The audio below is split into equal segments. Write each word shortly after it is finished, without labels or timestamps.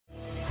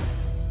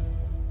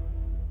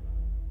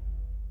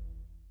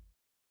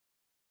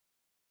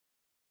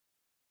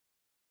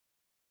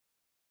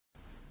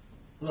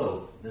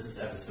Hello, this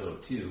is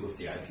episode 2 of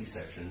the IP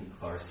section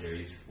of our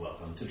series,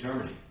 Welcome to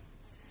Germany.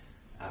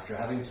 After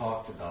having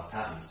talked about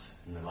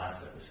patents in the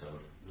last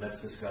episode,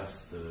 let's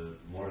discuss the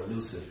more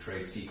elusive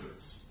trade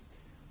secrets,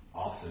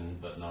 often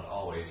but not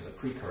always a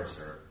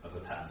precursor of a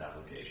patent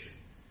application,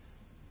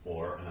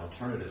 or an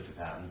alternative to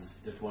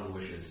patents if one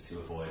wishes to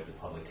avoid the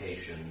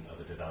publication of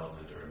a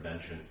development or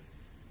invention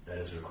that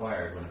is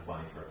required when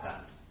applying for a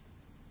patent.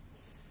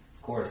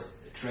 Of course,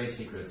 trade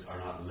secrets are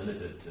not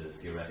limited to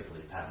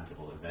theoretically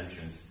patentable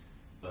inventions,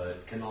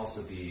 but can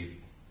also be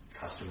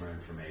customer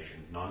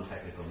information,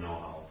 non-technical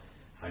know-how,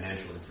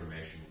 financial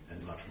information,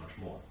 and much, much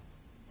more.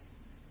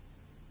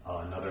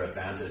 Another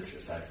advantage,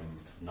 aside from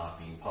not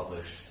being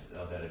published,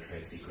 that a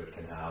trade secret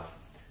can have,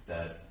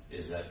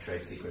 is that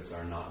trade secrets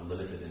are not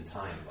limited in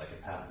time like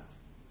a patent.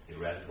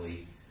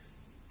 Theoretically,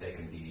 they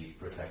can be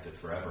protected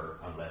forever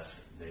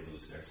unless they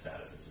lose their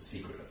status as a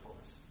secret, of course.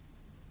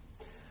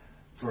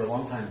 For a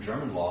long time,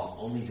 German law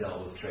only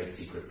dealt with trade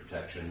secret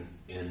protection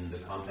in the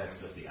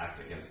context of the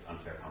Act Against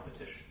Unfair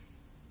Competition.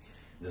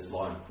 This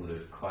law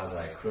included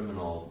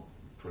quasi-criminal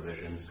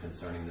provisions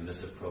concerning the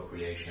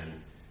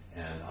misappropriation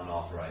and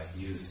unauthorized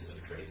use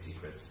of trade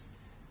secrets,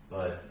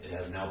 but it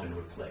has now been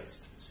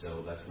replaced,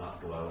 so let's not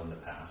dwell in the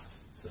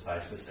past.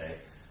 Suffice to say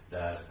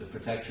that the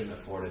protection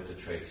afforded to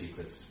trade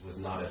secrets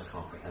was not as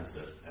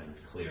comprehensive and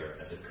clear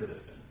as it could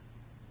have been.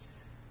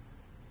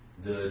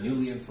 The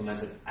newly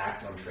implemented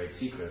Act on Trade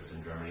Secrets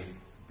in Germany,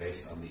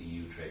 based on the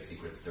EU Trade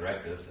Secrets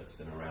Directive that's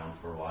been around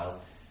for a while,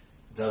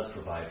 does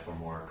provide for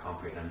more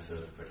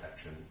comprehensive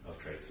protection of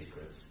trade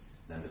secrets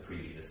than the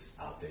previous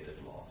outdated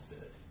laws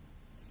did.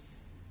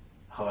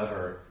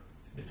 However,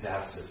 to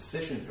have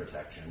sufficient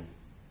protection,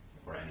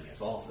 or any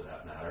at all for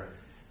that matter,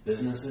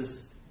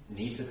 businesses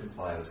need to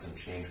comply with some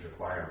changed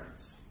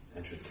requirements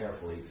and should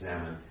carefully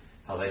examine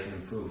how they can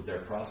improve their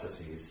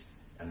processes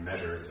and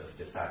measures of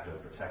de facto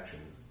protection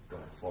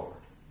going forward.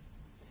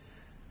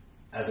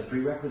 As a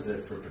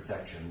prerequisite for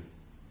protection,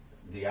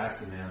 the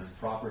Act demands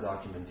proper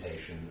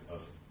documentation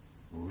of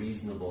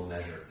reasonable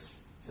measures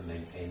to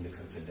maintain the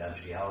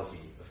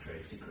confidentiality of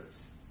trade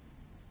secrets.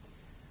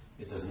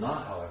 It does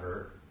not,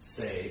 however,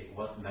 say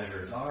what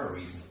measures are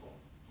reasonable,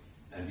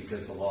 and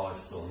because the law is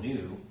still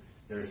new,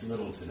 there is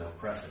little to no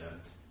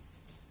precedent,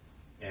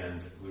 and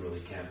we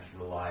really can't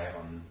rely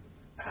on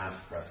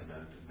past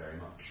precedent very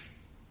much.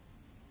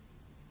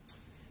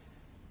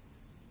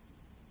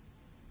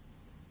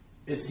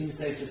 It seems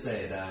safe to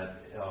say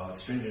that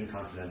stringent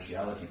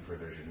confidentiality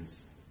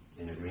provisions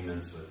in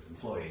agreements with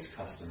employees,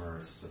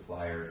 customers,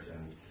 suppliers,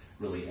 and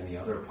really any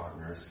other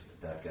partners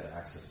that get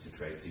access to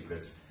trade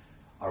secrets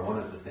are one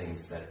of the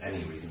things that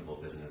any reasonable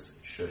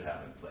business should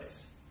have in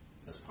place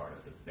as part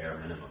of the bare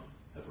minimum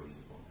of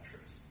reasonable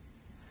measures.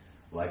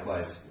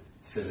 Likewise,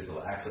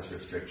 physical access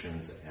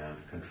restrictions and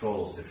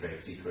controls to trade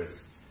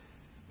secrets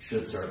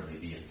should certainly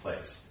be in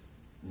place.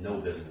 No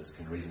business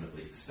can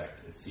reasonably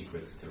expect its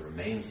secrets to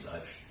remain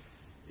such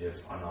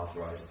if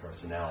unauthorized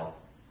personnel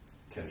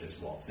can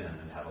just waltz in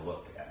and have a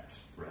look at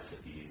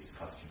recipes,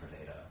 customer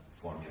data,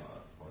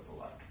 formula, or the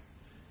like.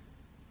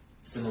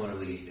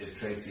 Similarly, if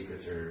trade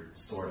secrets are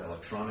stored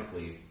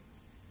electronically,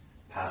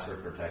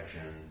 password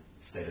protection,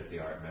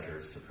 state-of-the-art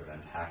measures to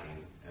prevent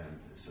hacking, and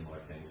similar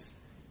things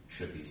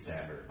should be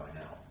standard by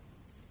now.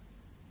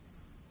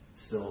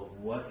 Still,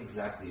 what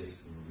exactly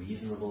is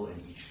reasonable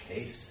in each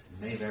case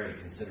may vary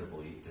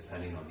considerably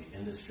depending on the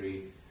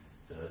industry,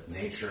 the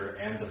nature,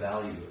 and the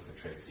value of the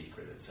trade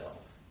secret itself.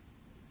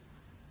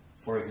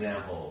 For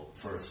example,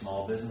 for a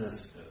small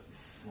business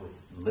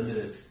with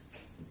limited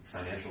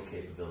financial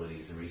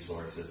capabilities and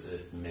resources,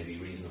 it may be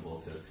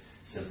reasonable to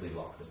simply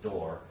lock the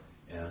door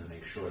and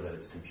make sure that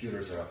its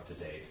computers are up to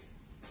date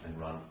and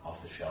run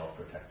off-the-shelf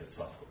protective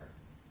software.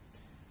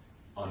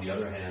 On the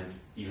other hand,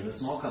 even a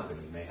small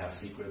company may have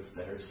secrets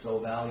that are so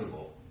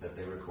valuable that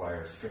they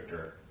require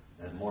stricter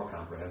and more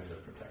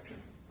comprehensive protection,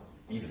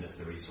 even if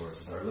the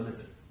resources are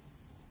limited.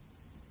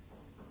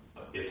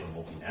 If a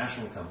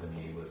multinational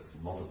company with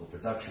multiple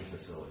production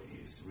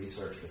facilities,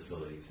 research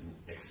facilities, and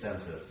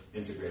extensive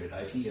integrated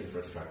IT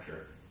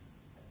infrastructure,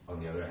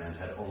 on the other hand,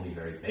 had only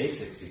very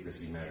basic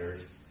secrecy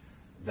measures,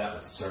 that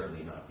would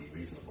certainly not be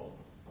reasonable,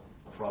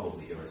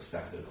 probably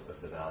irrespective of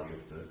the value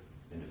of the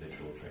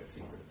individual trade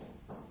secret.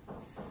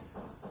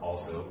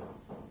 Also,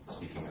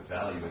 speaking of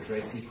value, a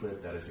trade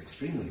secret that is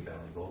extremely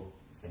valuable,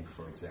 think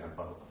for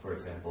example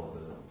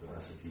the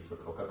recipe for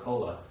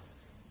Coca-Cola,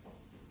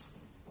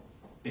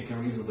 it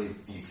can reasonably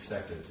be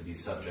expected to be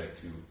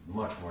subject to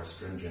much more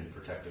stringent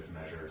protective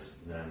measures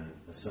than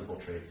a simple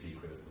trade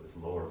secret with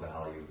lower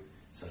value,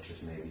 such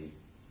as maybe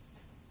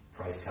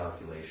price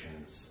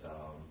calculations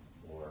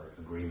or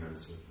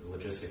agreements with the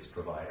logistics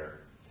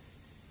provider.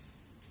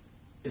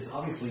 It's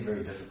obviously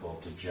very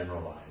difficult to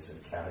generalize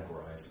and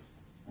categorize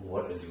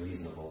what is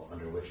reasonable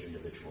under which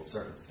individual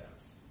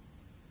circumstance.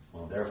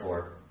 Well,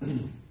 therefore,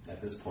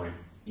 at this point,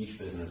 each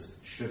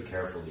business should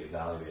carefully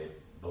evaluate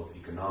both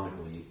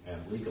economically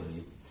and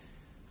legally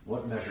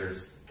what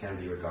measures can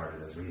be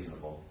regarded as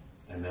reasonable,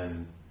 and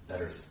then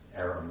better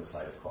err on the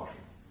side of caution.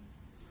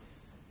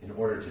 In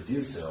order to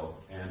do so,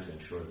 and to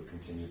ensure the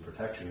continued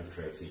protection of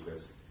trade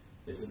secrets,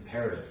 it's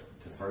imperative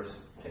to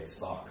first take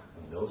stock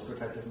of those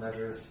protective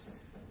measures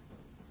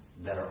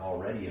that are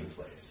already in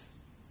place,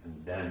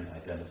 and then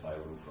identify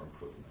room for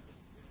improvement.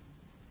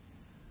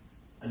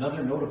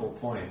 Another notable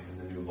point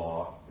in the new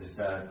law is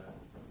that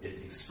it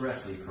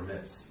expressly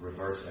permits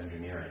reverse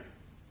engineering.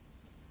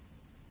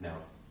 Now,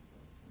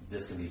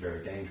 this can be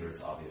very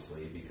dangerous,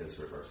 obviously, because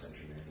reverse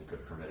engineering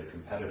could permit a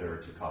competitor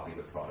to copy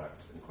the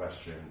product in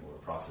question or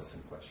process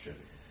in question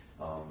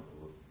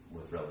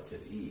with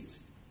relative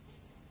ease.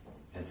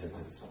 And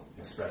since it's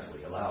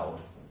expressly allowed,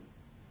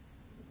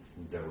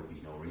 there would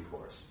be no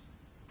recourse.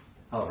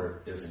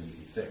 However, there's an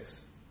easy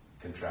fix,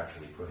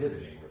 contractually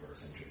prohibiting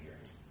reverse engineering,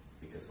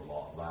 because the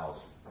law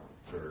allows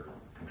for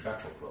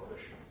contractual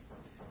prohibition.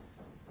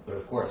 But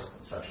of course,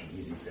 such an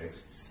easy fix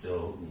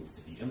still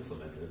needs to be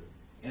implemented,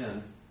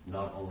 and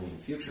not only in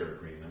future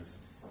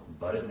agreements,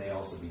 but it may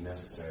also be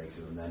necessary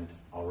to amend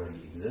already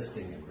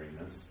existing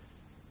agreements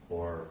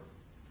or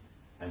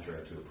enter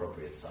into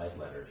appropriate side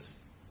letters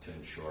to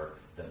ensure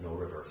that no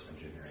reverse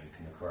engineering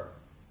can occur.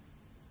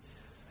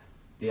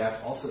 The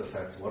Act also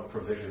affects what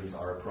provisions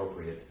are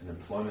appropriate in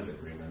employment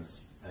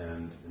agreements,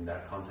 and in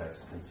that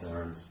context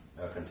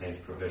contains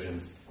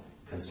provisions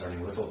concerning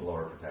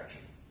whistleblower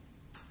protection.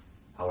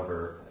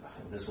 However,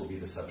 this will be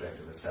the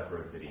subject of a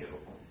separate video,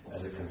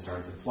 as it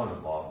concerns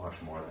employment law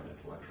much more than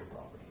intellectual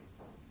property.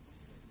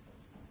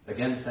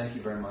 Again, thank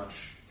you very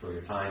much for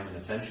your time and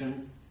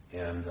attention,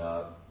 and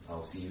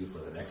I'll see you for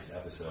the next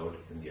episode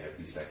in the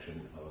IP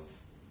section of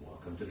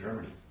Welcome to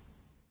Germany.